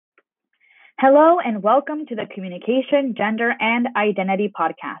Hello and welcome to the Communication, Gender, and Identity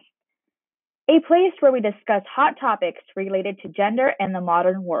podcast, a place where we discuss hot topics related to gender and the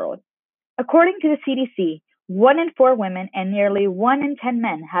modern world. According to the CDC, 1 in 4 women and nearly 1 in 10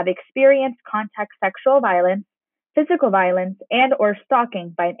 men have experienced contact sexual violence, physical violence, and or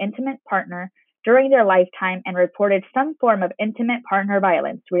stalking by an intimate partner during their lifetime and reported some form of intimate partner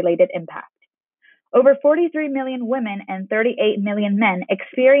violence related impact. Over 43 million women and 38 million men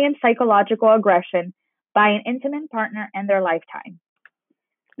experience psychological aggression by an intimate partner in their lifetime.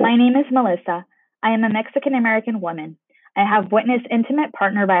 My name is Melissa. I am a Mexican American woman. I have witnessed intimate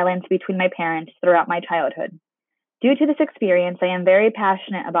partner violence between my parents throughout my childhood. Due to this experience, I am very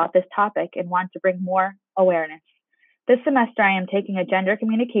passionate about this topic and want to bring more awareness. This semester, I am taking a gender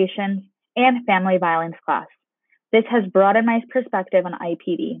communications and family violence class. This has broadened my perspective on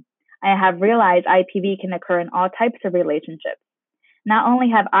IPV. I have realized IPV can occur in all types of relationships. Not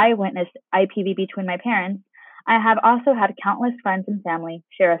only have I witnessed IPV between my parents, I have also had countless friends and family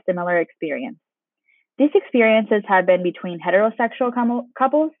share a similar experience. These experiences have been between heterosexual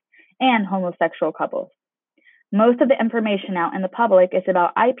couples and homosexual couples. Most of the information out in the public is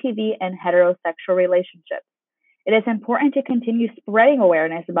about IPV and heterosexual relationships. It is important to continue spreading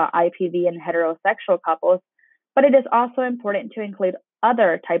awareness about IPV and heterosexual couples, but it is also important to include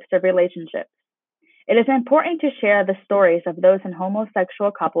other types of relationships. It is important to share the stories of those in homosexual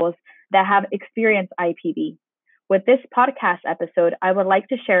couples that have experienced IPV. With this podcast episode, I would like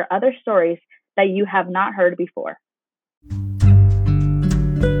to share other stories that you have not heard before.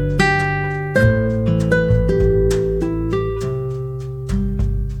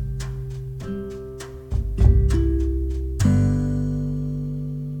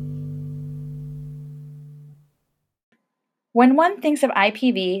 When one thinks of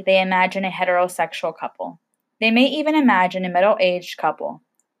IPV, they imagine a heterosexual couple. They may even imagine a middle-aged couple,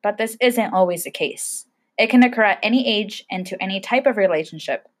 but this isn't always the case. It can occur at any age and to any type of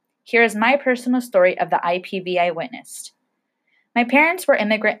relationship. Here is my personal story of the IPV I witnessed. My parents were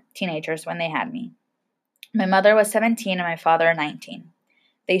immigrant teenagers when they had me. My mother was 17 and my father 19.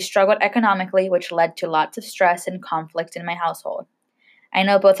 They struggled economically, which led to lots of stress and conflict in my household. I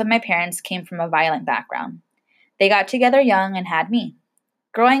know both of my parents came from a violent background. They got together young and had me.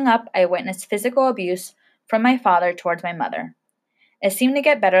 Growing up, I witnessed physical abuse from my father towards my mother. It seemed to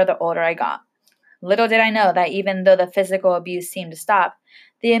get better the older I got. Little did I know that even though the physical abuse seemed to stop,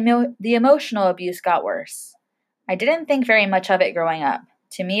 the emotional abuse got worse. I didn't think very much of it growing up.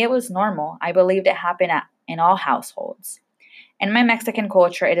 To me, it was normal. I believed it happened in all households. In my Mexican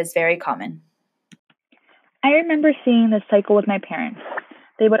culture, it is very common. I remember seeing this cycle with my parents.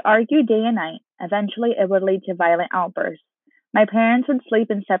 They would argue day and night. Eventually, it would lead to violent outbursts. My parents would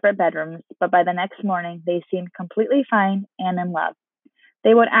sleep in separate bedrooms, but by the next morning, they seemed completely fine and in love.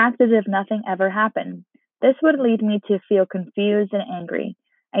 They would act as if nothing ever happened. This would lead me to feel confused and angry.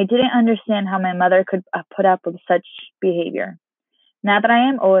 I didn't understand how my mother could put up with such behavior. Now that I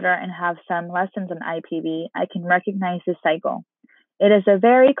am older and have some lessons on IPV, I can recognize this cycle. It is a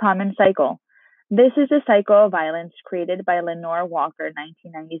very common cycle. This is the cycle of violence created by Lenore Walker in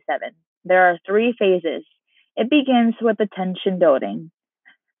 1997. There are 3 phases. It begins with the tension building.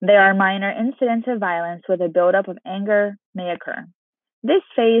 There are minor incidents of violence where the buildup of anger may occur. This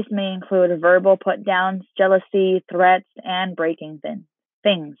phase may include verbal put-downs, jealousy, threats, and breaking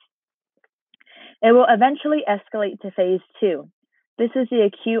things. It will eventually escalate to phase 2. This is the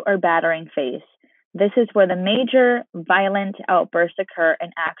acute or battering phase. This is where the major violent outbursts occur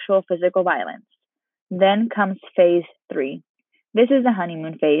and actual physical violence. Then comes phase 3. This is the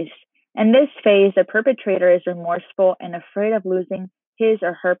honeymoon phase. In this phase, the perpetrator is remorseful and afraid of losing his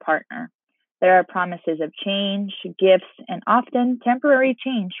or her partner. There are promises of change, gifts, and often temporary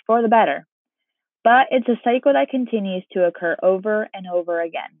change for the better. But it's a cycle that continues to occur over and over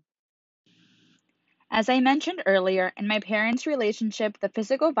again. As I mentioned earlier, in my parents' relationship, the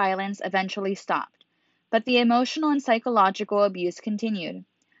physical violence eventually stopped, but the emotional and psychological abuse continued.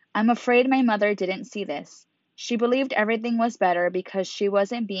 I'm afraid my mother didn't see this. She believed everything was better because she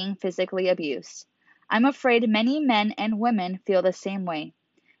wasn't being physically abused. I'm afraid many men and women feel the same way.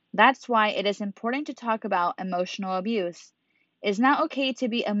 That's why it is important to talk about emotional abuse. It's not okay to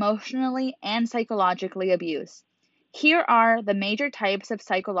be emotionally and psychologically abused. Here are the major types of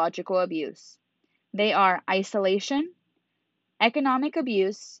psychological abuse. They are isolation, economic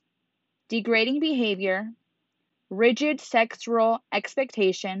abuse, degrading behavior, rigid sexual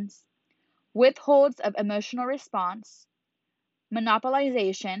expectations, withholds of emotional response,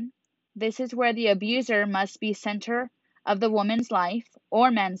 monopolization. This is where the abuser must be center of the woman's life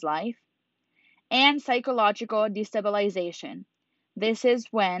or man's life, and psychological destabilization. This is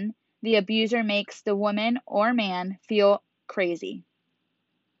when The abuser makes the woman or man feel crazy.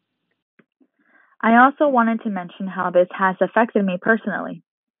 I also wanted to mention how this has affected me personally.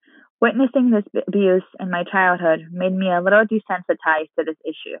 Witnessing this abuse in my childhood made me a little desensitized to this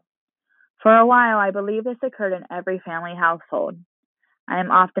issue. For a while, I believed this occurred in every family household. I am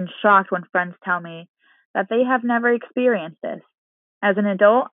often shocked when friends tell me that they have never experienced this. As an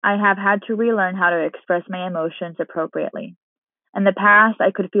adult, I have had to relearn how to express my emotions appropriately. In the past,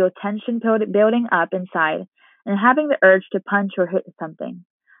 I could feel tension building up inside and having the urge to punch or hit something.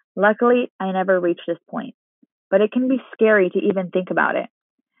 Luckily, I never reached this point, but it can be scary to even think about it.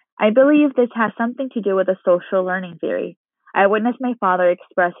 I believe this has something to do with a social learning theory. I witnessed my father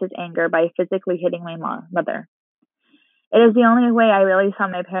express his anger by physically hitting my mother. It is the only way I really saw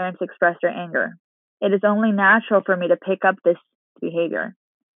my parents express their anger. It is only natural for me to pick up this behavior.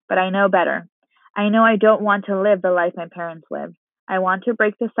 But I know better. I know I don't want to live the life my parents lived. I want to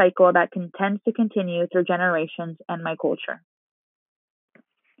break the cycle that tends to continue through generations and my culture.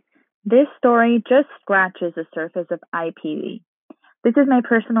 This story just scratches the surface of IPV. This is my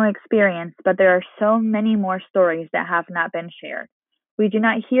personal experience, but there are so many more stories that have not been shared. We do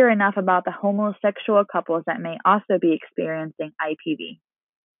not hear enough about the homosexual couples that may also be experiencing IPV.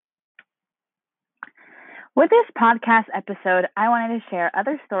 With this podcast episode, I wanted to share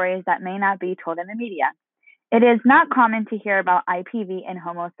other stories that may not be told in the media. It is not common to hear about IPV in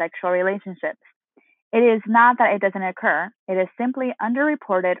homosexual relationships. It is not that it doesn't occur, it is simply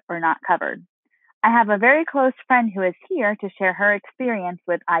underreported or not covered. I have a very close friend who is here to share her experience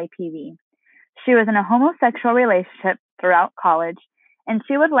with IPV. She was in a homosexual relationship throughout college, and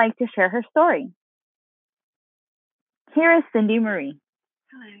she would like to share her story. Here is Cindy Marie.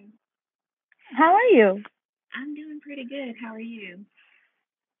 Hello. How are you? I'm doing pretty good. How are you?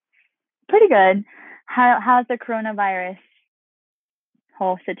 Pretty good. How's the coronavirus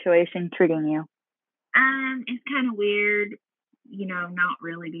whole situation treating you? It's kind of weird, not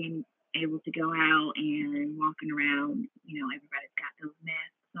really being able to go out and walking around. Everybody's got those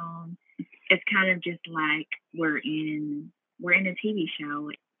masks on. It's kind of just like we're in a TV show,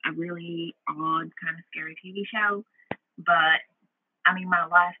 a really odd, kind of scary TV show. But I mean, my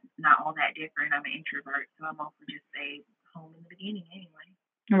life's not all that different. I'm an introvert, so I'm also just stay home in the beginning anyway.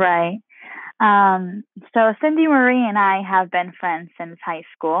 Right. So Cindy Marie and I have been friends since high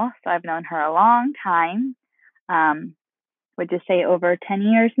school, so I've known her a long time. Would you say over 10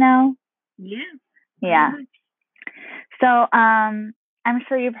 years now? Yeah. Yeah. So I'm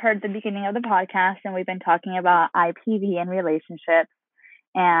sure you've heard the beginning of the podcast, and we've been talking about IPV and relationships.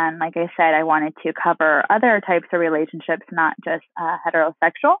 And like I said, I wanted to cover other types of relationships, not just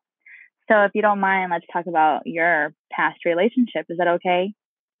heterosexual. So if you don't mind, let's talk about your past relationship. Is that okay?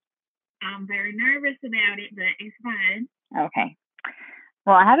 I'm very nervous about it, but it's fine. Okay.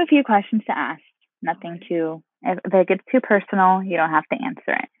 Well, I have a few questions to ask. Nothing too, if it gets too personal, you don't have to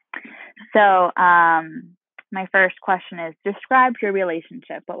answer it. So, my first question is, describe your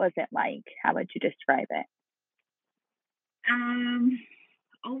relationship. What was it like? How would you describe it?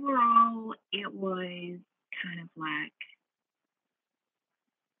 Overall, it was kind of like,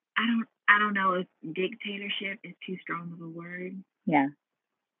 I don't know if dictatorship is too strong of a word. Yeah.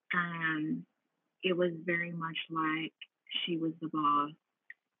 It was very much like she was the boss,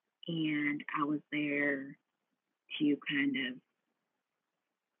 and I was there to kind of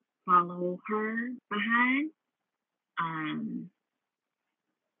follow her behind.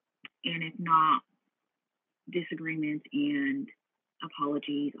 And if not, disagreements and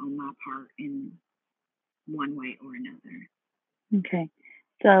apologies on my part in one way or another. Okay.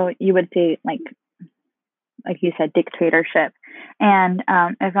 So you would say like you said, dictatorship. And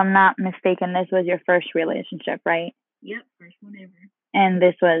if I'm not mistaken, this was your first relationship, right? Yep, first one ever. And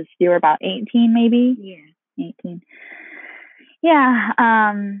this was, you were about 18 maybe? Yeah. 18. Yeah.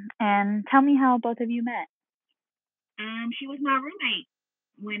 And tell me how both of you met. She was my roommate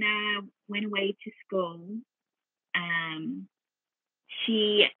when I went away to school.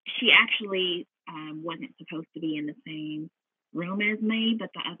 She actually wasn't supposed to be in the same room as me, but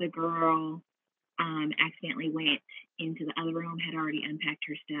the other girl accidentally went into the other room, had already unpacked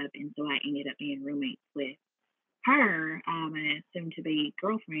her stuff, and so I ended up being roommates with her, a soon-to-be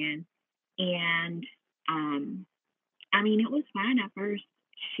girlfriend. And I mean, it was fine at first.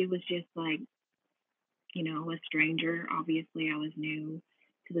 She was just like, a stranger. Obviously, I was new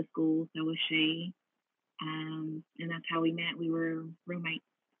to the school, so was she. And that's how we met. We were roommates.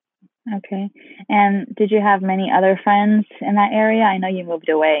 Okay. And did you have many other friends in that area? I know you moved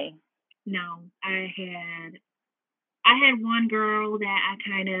away. No, I had one girl that I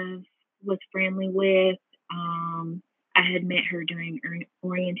kind of was friendly with. I had met her during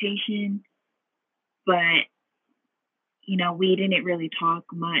orientation, but we didn't really talk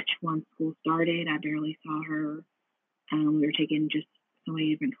much once school started. I barely saw her. We were taking just so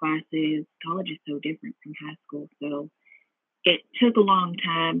many different classes. College is so different from high school, so it took a long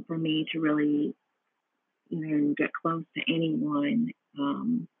time for me to really even get close to anyone.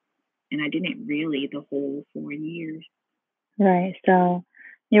 And I didn't really the whole 4 years. Right. So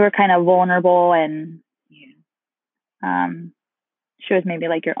you were kind of vulnerable, and Yeah. she was maybe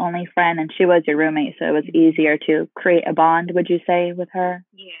like your only friend, and she was your roommate, so it was easier to create a bond, would you say, with her?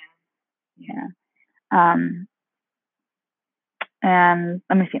 Yeah. And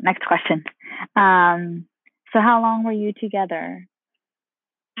let me see, next question. So how long were you together?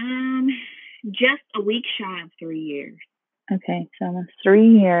 Just a week shy of 3 years. Okay, so almost 3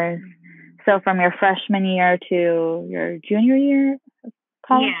 years. Mm-hmm. So from your freshman year to your junior year of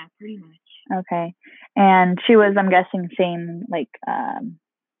college? Yeah, pretty much. Okay. And she was, I'm guessing, same, like,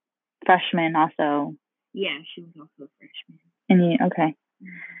 freshman also. Yeah, she was also a freshman. And you, okay.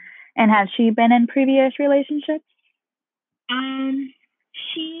 And has she been in previous relationships?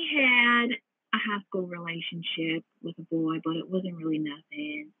 She had a high school relationship with a boy, but it wasn't really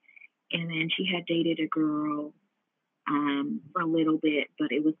nothing. And then she had dated a girl for a little bit,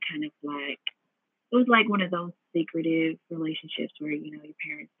 but it was kind of like one of those secretive relationships where your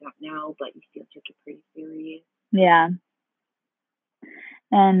parents don't know, but you still took it pretty serious. Yeah.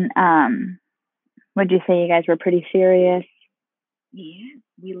 And would you say you guys were pretty serious? Yeah,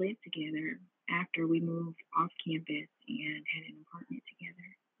 we lived together after we moved off campus and had an apartment together.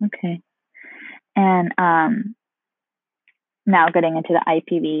 Okay. And now getting into the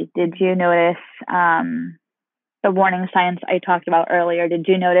IPV, did you notice the warning signs I talked about earlier? Did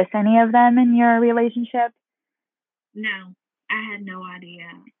you notice any of them in your relationship? No, I had no idea.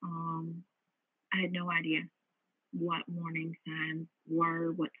 I had no idea what warning signs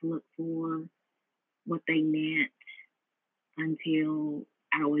were, what to look for, what they meant until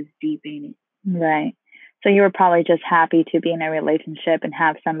I was deep in it. Right. So you were probably just happy to be in a relationship and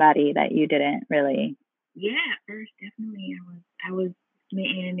have somebody that you didn't really. Yeah, at first, definitely. I was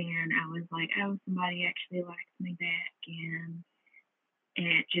smitten, and I was like, oh, somebody actually likes me back, and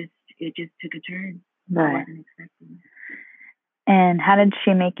it just took a turn. Right. I wasn't expecting it. And how did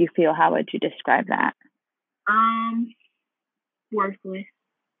she make you feel? How would you describe that? Worthless,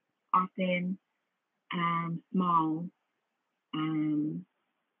 often, small,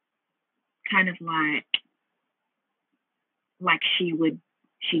 kind of like she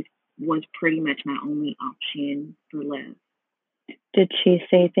was pretty much my only option for love. Did she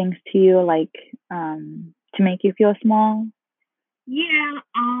say things to you like to make you feel small? Yeah.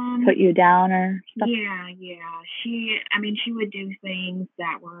 Put you down or stuff? Yeah. She would do things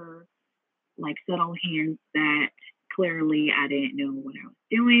that were like subtle hints that clearly I didn't know what I was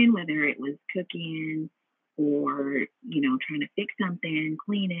doing, whether it was cooking or, trying to fix something,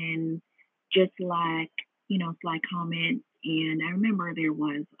 cleaning, just like, slight comments. And I remember there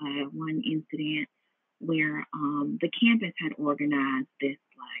was one incident where the campus had organized this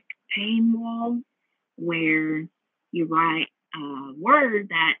like pain wall where you write a word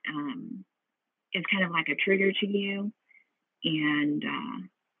that is kind of like a trigger to you. And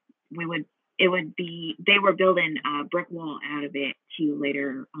we would it would be they were building a brick wall out of it to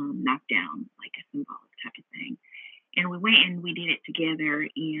later knock down like a symbolic type of thing. And we went and we did it together.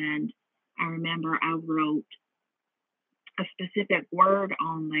 And I remember I wrote a specific word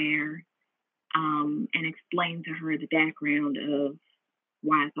on there and explained to her the background of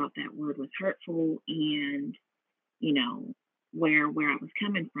why I thought that word was hurtful and where I was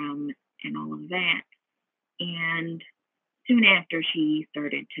coming from and all of that. And soon after, she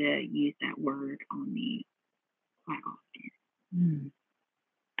started to use that word on me quite often.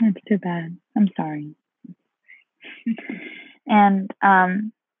 That's too bad. I'm sorry. And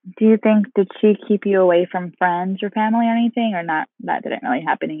do you think, did she keep you away from friends or family or anything, or not? That didn't really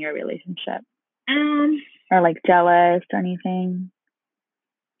happen in your relationship? Or like jealous or anything?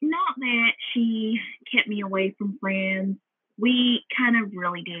 Not that she kept me away from friends. We kind of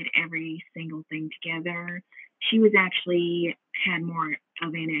really did every single thing together. She was actually had more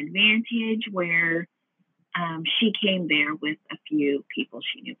of an advantage where she came there with a few people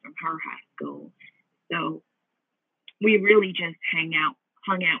she knew from her high school. So we really just hung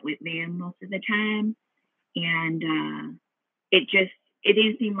out with them most of the time. And it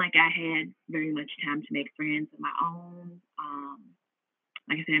didn't seem like I had very much time to make friends of my own.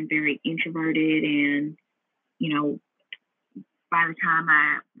 Like I said, I'm very introverted, and by the time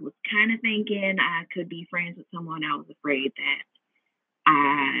I was kind of thinking I could be friends with someone, I was afraid that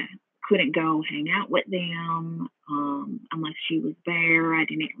I couldn't go hang out with them. unless she was there. I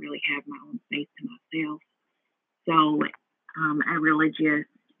didn't really have my own space to myself. So I really just,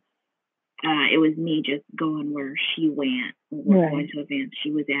 it was me just going where she went, or going to events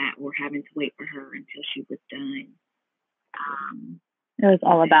she was at, or having to wait for her until she was done. It was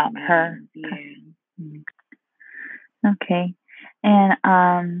all about her. Yeah. Okay.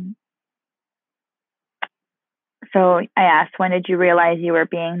 And so I asked, when did you realize you were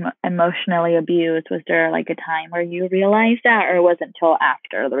being emotionally abused? Was there like a time where you realized that, or was it until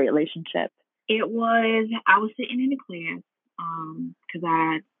after the relationship? I was sitting in a class, because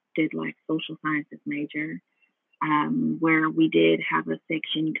I did like social sciences major, where we did have a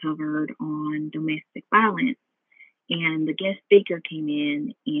section covered on domestic violence. And the guest speaker came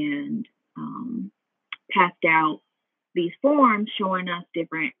in and passed out these forms showing us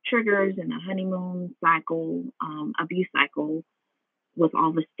different triggers in the honeymoon cycle, abuse cycle, with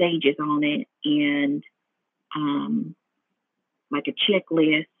all the stages on it, and like a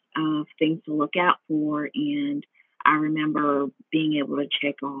checklist of things to look out for. And I remember being able to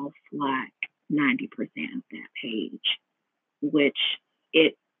check off like 90% of that page, which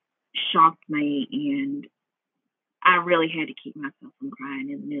it shocked me, and I really had to keep myself from crying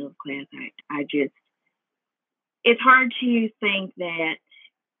in the middle of class. I just, it's hard to think that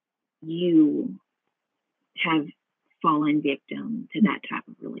you have fallen victim to that type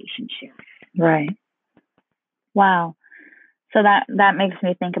of relationship. Right. Wow. So that makes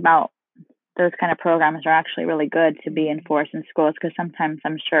me think about those kind of programs are actually really good to be enforced in schools, because sometimes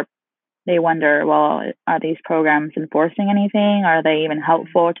I'm sure they wonder, well, are these programs enforcing anything? Are they even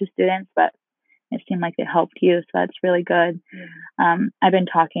helpful to students? But it seemed like it helped you, so that's really good.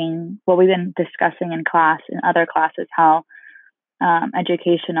 We've been discussing in other classes, how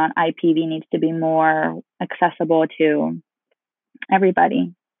education on IPV needs to be more accessible to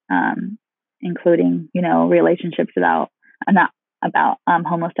everybody, including, relationships not about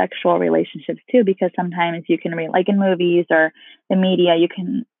homosexual relationships too, because sometimes you can read, like in movies or the media,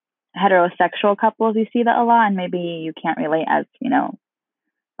 heterosexual couples, you see that a lot, and maybe you can't relate as,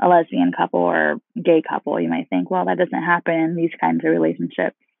 a lesbian couple or gay couple. You might think, well, that doesn't happen in these kinds of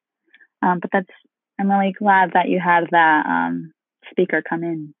relationships. But I'm really glad that you had that speaker come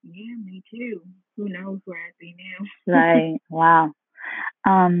in. Yeah, me too. Who knows where I'd be now? Right. Wow.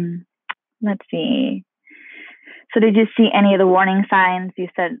 Let's see. So did you see any of the warning signs? You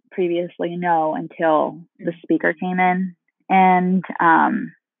said previously no, until the speaker came in. And how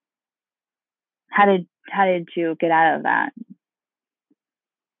did you get out of that?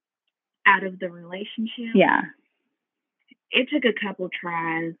 Out of the relationship? Yeah. It took a couple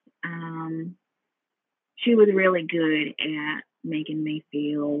tries. She was really good at making me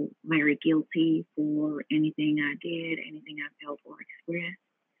feel very guilty for anything I did, anything I felt or expressed.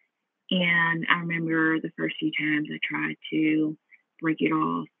 And I remember the first few times I tried to break it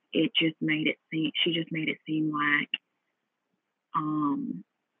off, she just made it seem like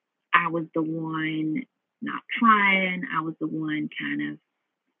I was the one not trying. I was the one kind of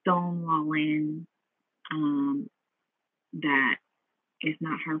stonewalling, that it's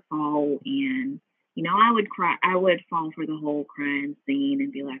not her fault. And, I would cry. I would fall for the whole crying scene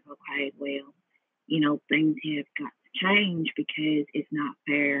and be like, okay, well, things have got to change, because it's not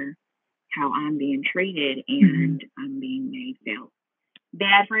fair how I'm being treated, and I'm being made feel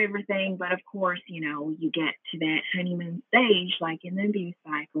bad for everything. But of course, you get to that honeymoon stage, like in the abuse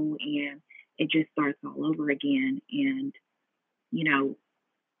cycle, and it just starts all over again. And,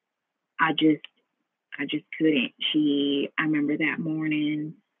 I just couldn't. I remember that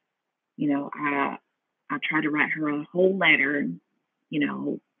morning, I tried to write her a whole letter,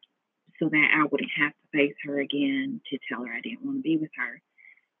 so that I wouldn't have to face her again, to tell her I didn't want to be with her.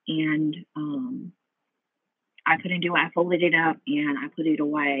 And I couldn't do it. I folded it up and I put it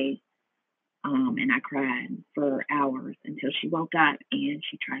away. And I cried for hours until she woke up and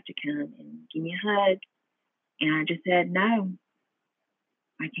she tried to come and give me a hug. And I just said, no,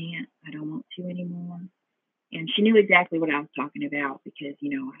 I can't. I don't want to anymore. And she knew exactly what I was talking about, because, I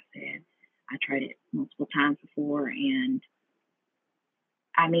said I tried it multiple times before. And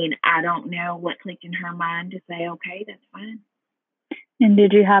I mean, I don't know what clicked in her mind to say, okay, that's fine. And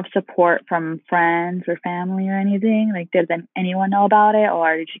did you have support from friends or family or anything? Like, did anyone know about it,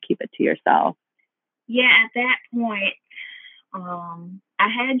 or did you keep it to yourself? Yeah, at that point, I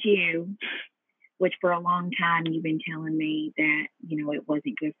had you, which for a long time you've been telling me that, it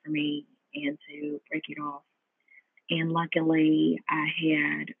wasn't good for me and to break it off. And luckily, I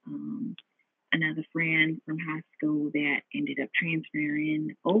had another friend from high school that ended up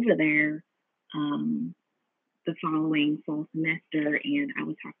transferring over there the following fall semester, and I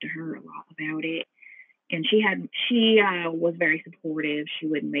would talk to her a lot about it. and she was very supportive. She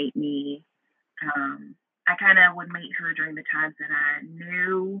would make me. I kind of would meet her during the times that I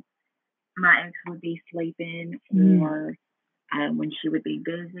knew my ex would be sleeping, or when she would be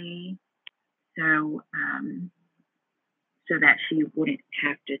busy. So so that she wouldn't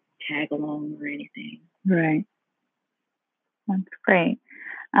have to tag along or anything. Right. That's great.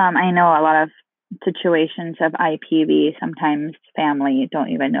 I know a lot of situations of IPV, sometimes family don't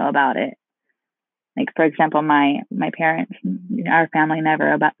even know about it. Like, for example, my parents, our family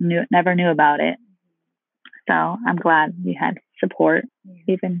never knew about it. So I'm glad you had support,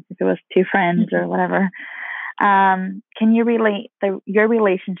 even if it was two friends or whatever. Can you relate your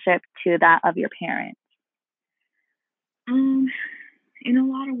relationship to that of your parents? In a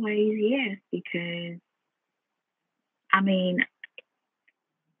lot of ways, yes, because I mean,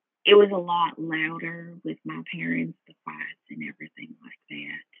 it was a lot louder with my parents, the fights and everything like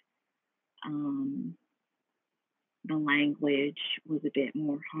that. The language was a bit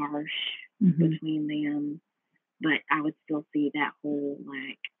more harsh between them, but I would still see that whole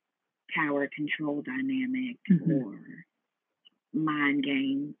like power control dynamic or mind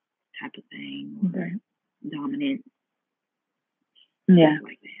game type of thing, or dominant, yeah,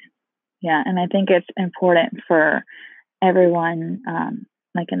 like that. Yeah, and I think it's important for everyone,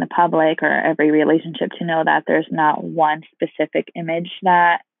 like in the public or every relationship, to know that there's not one specific image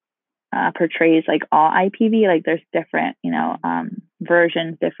that portrays like all IPV. Like there's different,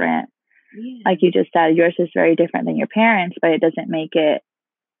 versions, different. Like you just said, yours is very different than your parents, but it doesn't make it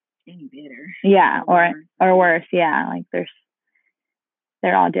any better. Yeah, or worse. Yeah, like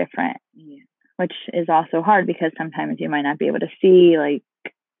they're all different. Yeah. Which is also hard because sometimes you might not be able to see, like,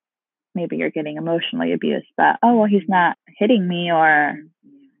 maybe you're getting emotionally abused, but he's not hitting me, or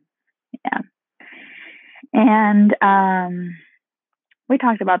yeah. And we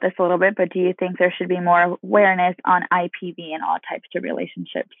talked about this a little bit, but do you think there should be more awareness on IPV in all types of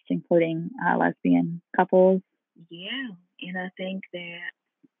relationships, including lesbian couples? Yeah, and I think that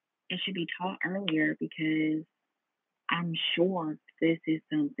it should be taught earlier, because I'm sure this is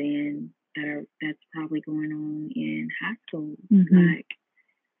something that's probably going on in high school. Like,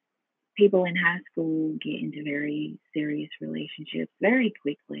 people in high school get into very serious relationships very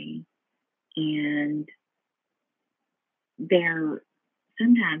quickly, and they're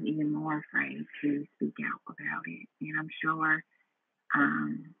sometimes even more afraid to speak out about it. And I'm sure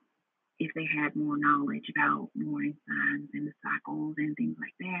if they had more knowledge about warning signs and the cycles and things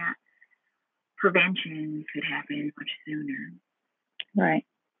like that, prevention could happen much sooner. Right.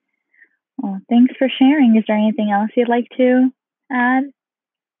 Well, thanks for sharing. Is there anything else you'd like to add?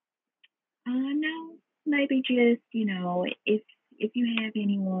 No, maybe just, if you have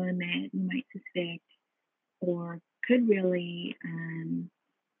anyone that you might suspect or could really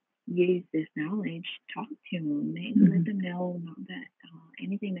use this knowledge, talk to them and let them know that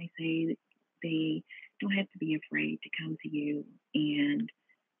anything they say, they don't have to be afraid to come to you, and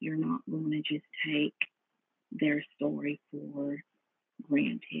you're not going to just take their story for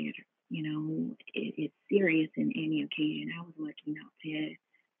granted. It's serious in any occasion. I was lucky not to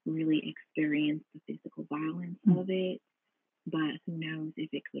really experience the physical violence of it, but who knows if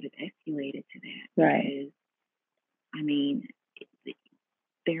it could have escalated to that. Right. Because, I mean,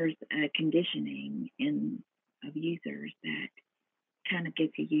 there's a conditioning in abusers that kind of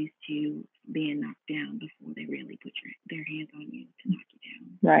gets you used to being knocked down before they really put their hands on you to knock you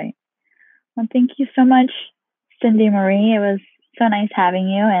down. Right. Well, thank you so much, Cindy Marie. It was so nice having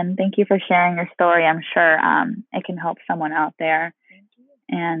you, and thank you for sharing your story. I'm sure it can help someone out there. Thank you.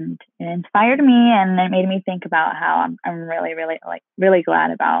 And it inspired me, and it made me think about how I'm really, really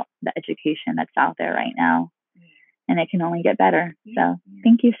glad about the education that's out there right now. Yeah. And it can only get better. Yeah. So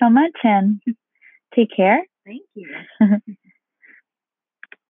thank you so much, and take care. Thank you.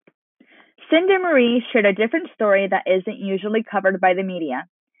 Cindy Marie shared a different story that isn't usually covered by the media.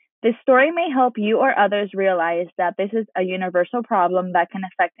 This story may help you or others realize that this is a universal problem that can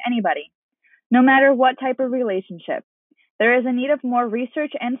affect anybody, no matter what type of relationship. There is a need of more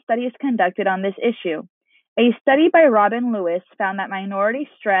research and studies conducted on this issue. A study by Robin Lewis found that minority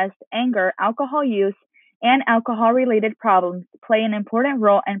stress, anger, alcohol use, and alcohol-related problems play an important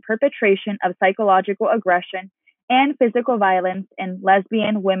role in perpetration of psychological aggression and physical violence in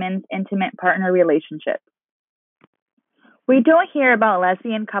lesbian women's intimate partner relationships. We don't hear about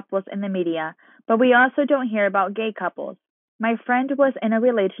lesbian couples in the media, but we also don't hear about gay couples. My friend was in a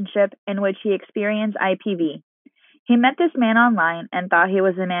relationship in which he experienced IPV. He met this man online and thought he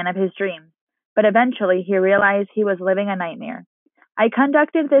was the man of his dreams, but eventually he realized he was living a nightmare. I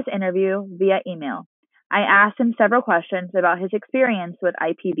conducted this interview via email. I asked him several questions about his experience with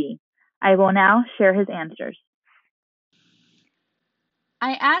IPV. I will now share his answers.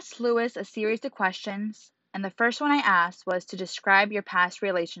 I asked Lewis a series of questions, and the first one I asked was to describe your past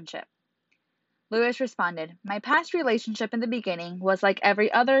relationship. Lewis responded, "My past relationship in the beginning was like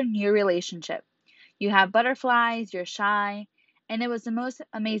every other new relationship. You have butterflies, you're shy, and it was the most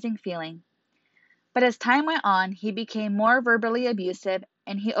amazing feeling. But as time went on, he became more verbally abusive,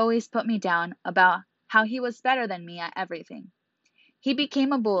 and he always put me down about how he was better than me at everything. He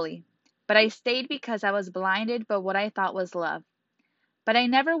became a bully, but I stayed because I was blinded by what I thought was love. But I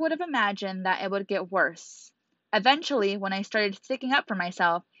never would have imagined that it would get worse. Eventually, when I started sticking up for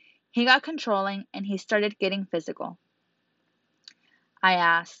myself, he got controlling and he started getting physical." I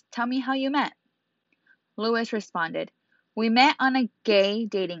asked, "Tell me how you met." Lewis responded, "We met on a gay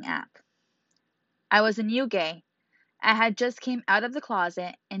dating app. I was a new gay. I had just came out of the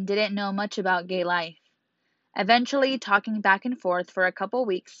closet and didn't know much about gay life. Eventually, talking back and forth for a couple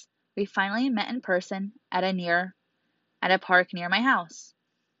weeks, we finally met in person at a park near my house."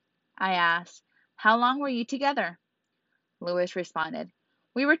 I asked, "How long were you together?" Lewis responded,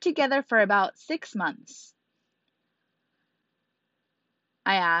 "We were together for about 6 months."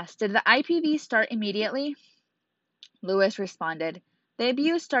 I asked, "Did the IPV start immediately?" Lewis responded, "The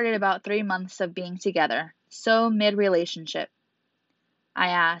abuse started about 3 months of being together, so mid-relationship." I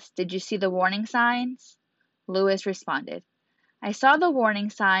asked, "Did you see the warning signs?" Lewis responded, "I saw the warning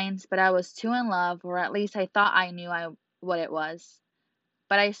signs, but I was too in love, or at least I thought I knew what it was.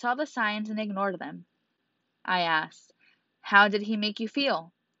 But I saw the signs and ignored them." I asked, "How did he make you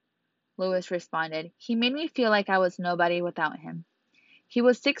feel?" Lewis responded, "He made me feel like I was nobody without him. He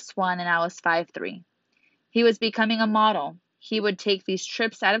was 6'1" and I was 5'3". He was becoming a model. He would take these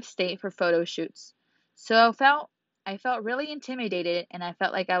trips out of state for photo shoots. So I felt really intimidated and I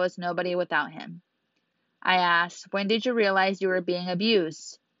felt like I was nobody without him." I asked, "When did you realize you were being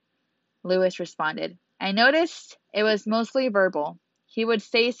abused?" Lewis responded, "I noticed it was mostly verbal. He would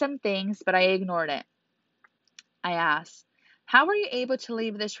say some things, but I ignored it." I asked, "How were you able to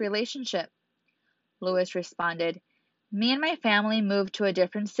leave this relationship?" Lewis responded, "Me and my family moved to a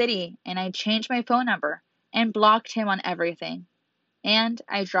different city, and I changed my phone number and blocked him on everything. And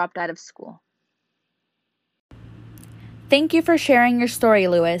I dropped out of school." Thank you for sharing your story,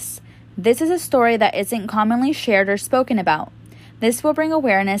 Lewis. This is a story that isn't commonly shared or spoken about. This will bring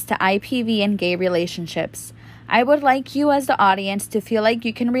awareness to IPV and gay relationships. I would like you as the audience to feel like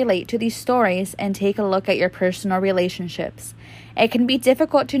you can relate to these stories and take a look at your personal relationships. It can be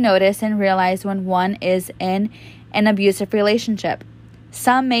difficult to notice and realize when one is in an abusive relationship.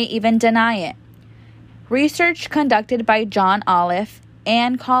 Some may even deny it. Research conducted by John Olive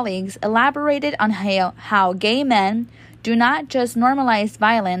and colleagues elaborated on how gay men do not just normalize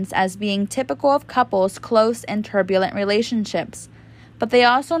violence as being typical of couples' close and turbulent relationships, but they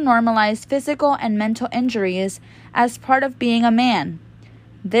also normalize physical and mental injuries as part of being a man.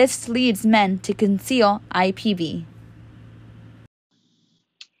 This leads men to conceal IPV.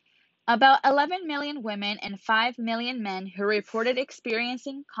 About 11 million women and 5 million men who reported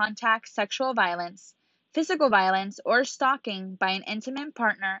experiencing contact sexual violence, physical violence, or stalking by an intimate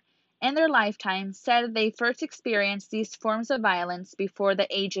partner in their lifetime said they first experienced these forms of violence before the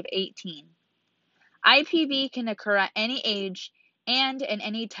age of 18. IPV can occur at any age and in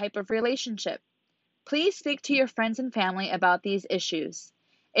any type of relationship. Please speak to your friends and family about these issues.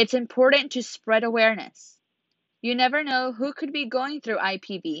 It's important to spread awareness. You never know who could be going through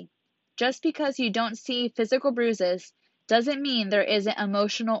IPV. Just because you don't see physical bruises doesn't mean there isn't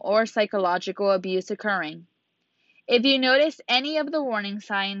emotional or psychological abuse occurring. If you notice any of the warning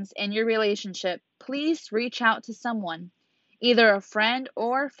signs in your relationship, please reach out to someone, either a friend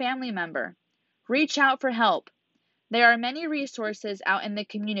or family member. Reach out for help. There are many resources out in the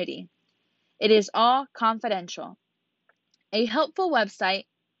community. It is all confidential. A helpful website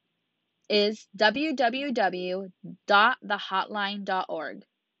is www.thehotline.org.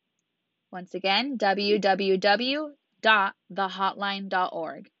 Once again,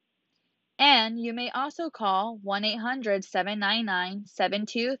 www.thehotline.org. And you may also call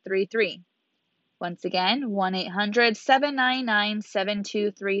 1-800-799-7233. Once again,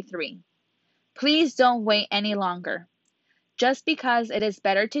 1-800-799-7233. Please don't wait any longer. Just because it is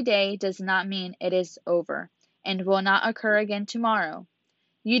better today does not mean it is over and will not occur again tomorrow.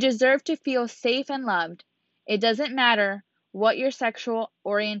 You deserve to feel safe and loved. It doesn't matter what your sexual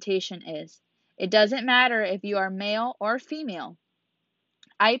orientation is. It doesn't matter if you are male or female.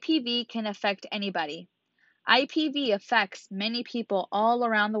 IPV can affect anybody. IPV affects many people all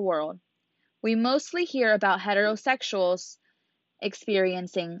around the world. We mostly hear about heterosexuals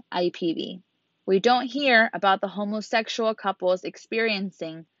experiencing IPV. We don't hear about the homosexual couples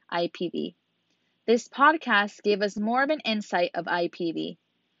experiencing IPV. This podcast gave us more of an insight of IPV.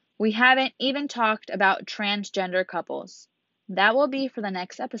 We haven't even talked about transgender couples. That will be for the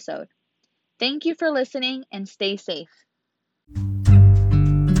next episode. Thank you for listening and stay safe.